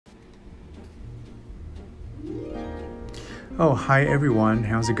Oh, hi everyone,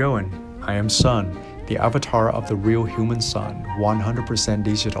 how's it going? I am Sun, the avatar of the real human Sun, 100%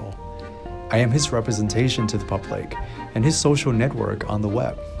 digital. I am his representation to the public and his social network on the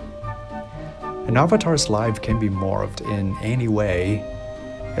web. An avatar's life can be morphed in any way,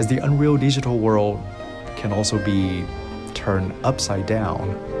 as the unreal digital world can also be turned upside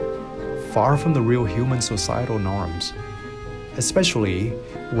down, far from the real human societal norms, especially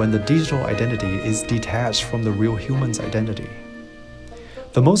when the digital identity is detached from the real human's identity.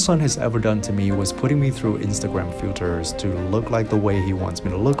 The most Sun has ever done to me was putting me through Instagram filters to look like the way he wants me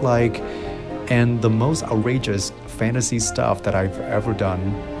to look like, and the most outrageous fantasy stuff that I've ever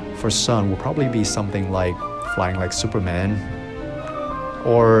done for Sun will probably be something like flying like Superman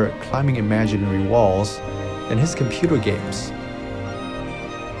or climbing imaginary walls in his computer games.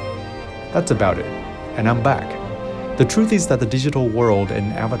 That's about it, and I'm back. The truth is that the digital world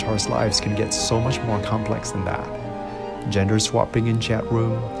and avatars' lives can get so much more complex than that. Gender swapping in chat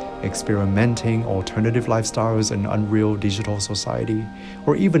room, experimenting alternative lifestyles in unreal digital society,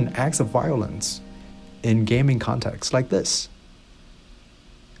 or even acts of violence in gaming contexts like this.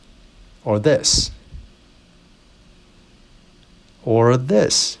 Or this. Or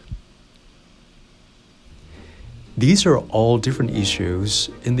this. These are all different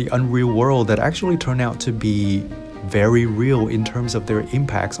issues in the unreal world that actually turn out to be very real in terms of their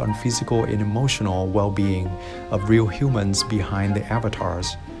impacts on physical and emotional well-being of real humans behind the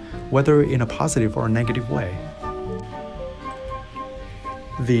avatars, whether in a positive or a negative way.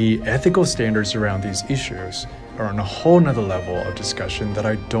 The ethical standards around these issues are on a whole nother level of discussion that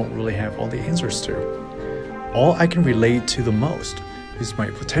I don't really have all the answers to. All I can relate to the most is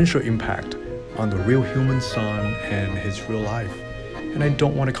my potential impact on the real human Sun and his real life. And I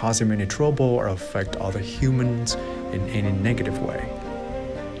don't want to cause him any trouble or affect other humans in any negative way.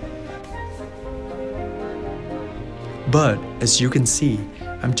 But as you can see,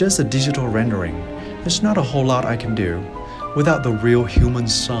 I'm just a digital rendering. There's not a whole lot I can do. Without the real human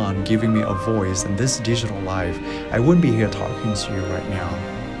Sun giving me a voice in this digital life, I wouldn't be here talking to you right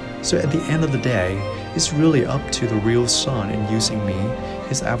now. So at the end of the day, it's really up to the real Sun in using me,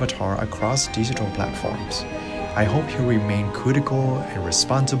 his avatar, across digital platforms. I hope he'll remain critical and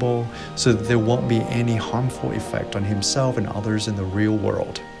responsible so that there won't be any harmful effect on himself and others in the real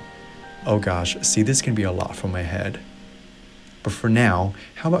world. Oh gosh, see, this can be a lot for my head. But for now,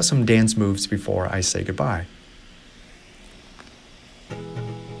 how about some dance moves before I say goodbye?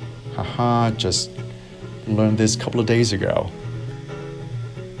 Haha, just learned this a couple of days ago.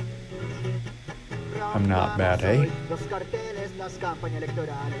 I'm not bad, eh?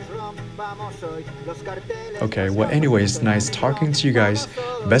 Okay, well anyways, nice talking to you guys.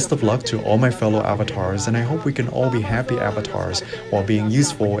 Best of luck to all my fellow avatars, and I hope we can all be happy avatars while being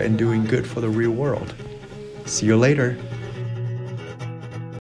useful and doing good for the real world. See you later.